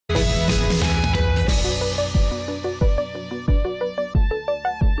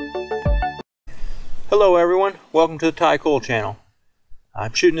Hello everyone, welcome to the Ty Cole channel.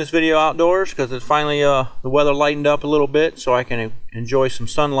 I'm shooting this video outdoors because it's finally the weather lightened up a little bit so I can enjoy some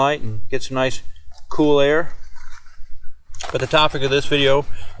sunlight and get some nice cool air. But the topic of this video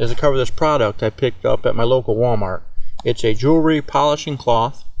is to cover this product I picked up at my local Walmart. It's a jewelry polishing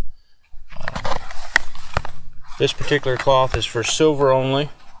cloth. This particular cloth is for silver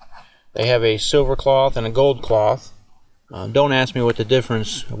only. They have a silver cloth and a gold cloth. Don't ask me what the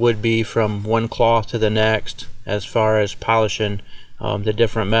difference would be from one cloth to the next as far as polishing the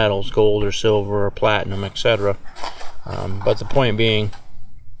different metals, gold or silver or platinum, etc. But the point being,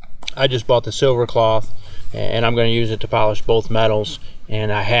 I just bought the silver cloth and I'm going to use it to polish both metals,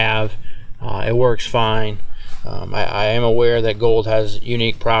 and I have. It works fine. I am aware that gold has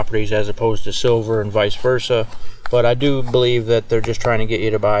unique properties as opposed to silver and vice versa, but I do believe that they're just trying to get you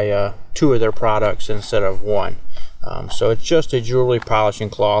to buy two of their products instead of one. So it's just a jewelry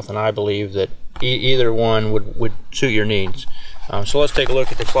polishing cloth, and I believe that either one would suit your needs. So let's take a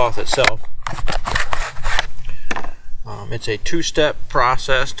look at the cloth itself. It's a two-step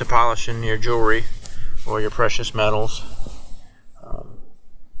process to polishing your jewelry or your precious metals.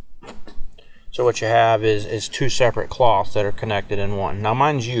 So what you have is two separate cloths that are connected in one. Now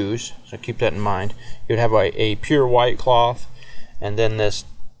mine's used, so keep that in mind. You'd have a pure white cloth and then this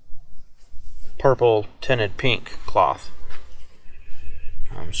purple tinted pink cloth.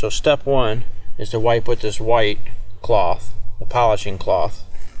 So step one is to wipe with this white cloth, the polishing cloth,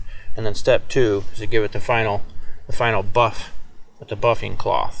 and then step two is to give it the final buff with the buffing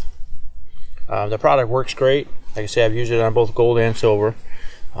cloth. The product works great. Like I say, I've used it on both gold and silver,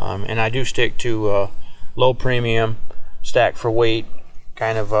 and I do stick to low premium, stack for weight,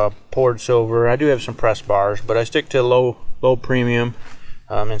 kind of poured silver. I do have some press bars, but I stick to low premium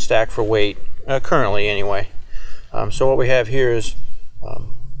and stack for weight. Currently anyway. So what we have here is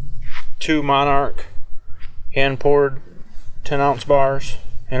two Monarch hand poured 10-ounce bars,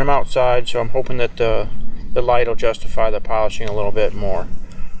 and I'm outside, so I'm hoping that the light will justify the polishing a little bit more.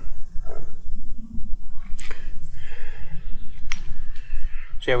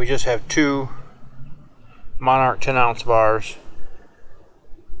 So yeah, we just have two Monarch 10-ounce bars,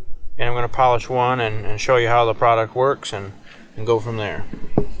 and I'm going to polish one and show you how the product works and go from there.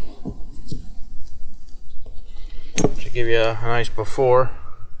 To give you a nice before.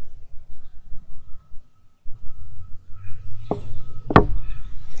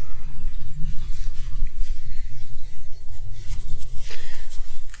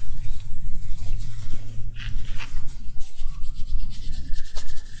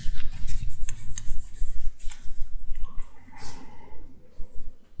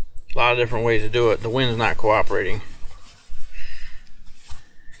 A lot of different ways to do it. The wind's not cooperating.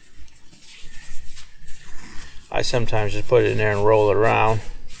 I sometimes just put it in there and roll it around.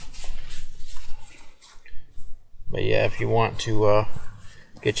 But yeah, if you want to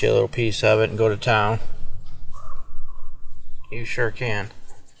get you a little piece of it and go to town, you sure can.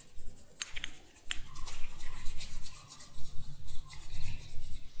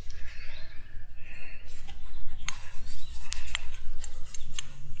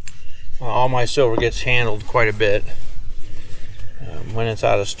 All my silver gets handled quite a bit when it's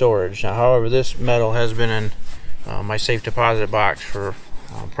out of storage. Now, however, this metal has been in my safe deposit box for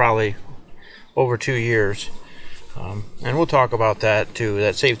probably over 2 years, and we'll talk about that too,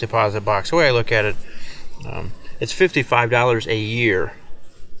 that safe deposit box. The way I look at it, it's $55 a year.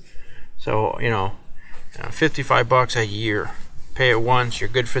 So you know, 55 bucks a year. Pay it once, you're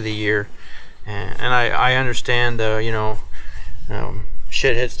good for the year. And I understand you know,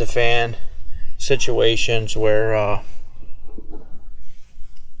 shit hits the fan situations where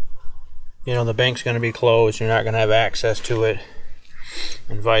you know, the bank's going to be closed, you're not going to have access to it,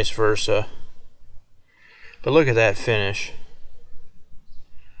 and vice versa. But look at that finish.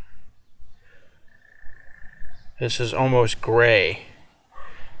 This is almost gray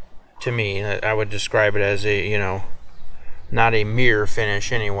to me. I would describe it as a, you know, not a mirror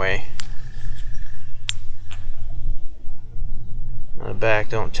finish anyway. The back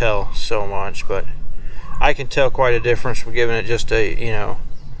don't tell so much, but I can tell quite a difference from giving it just a, you know,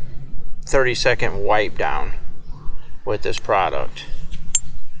 30-second wipe down with this product.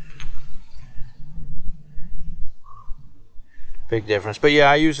 Big difference. But yeah,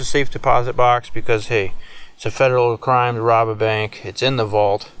 I use a safe deposit box because, hey, it's a federal crime to rob a bank. It's in the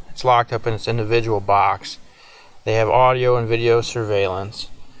vault. It's locked up in its individual box. They have audio and video surveillance.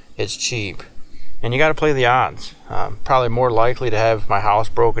 It's cheap. And you got to play the odds. Probably more likely to have my house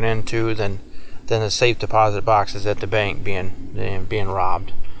broken into than the safe deposit boxes at the bank being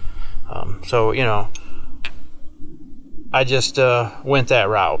robbed. So you know, I just went that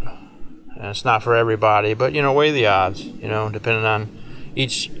route. It's not for everybody, but you know, weigh the odds, you know, depending on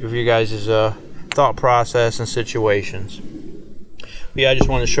each of you guys' thought process and situations. But yeah, I just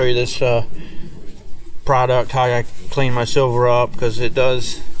wanted to show you this product, how I clean my silver up, because it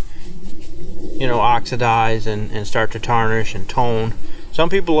does, you know, oxidize and start to tarnish and tone. Some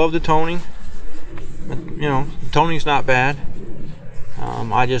people love the toning. You know, toning's not bad.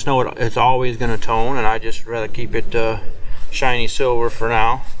 I just know it's always going to tone, and I just rather keep it shiny silver for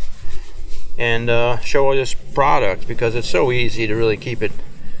now, and show you this product because it's so easy to really keep it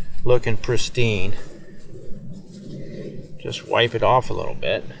looking pristine. Just wipe it off a little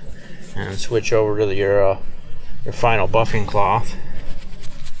bit and switch over to your final buffing cloth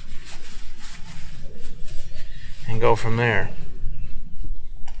and go from there.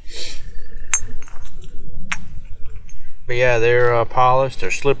 But yeah, they're polished,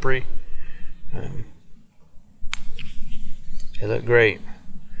 they're slippery, they look great,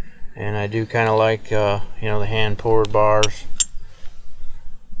 and I do kind of like you know, the hand poured bars,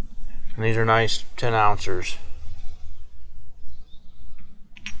 and these are nice 10 ounces.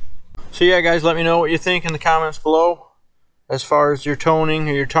 So yeah guys, let me know what you think in the comments below as far as your toning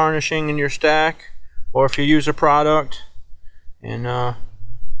or your tarnishing in your stack, or if you use a product. And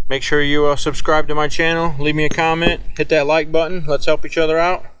make sure you subscribe to my channel, leave me a comment, hit that like button. Let's help each other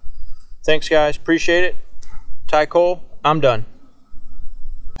out. Thanks guys, appreciate it. Ty Cole, I'm done.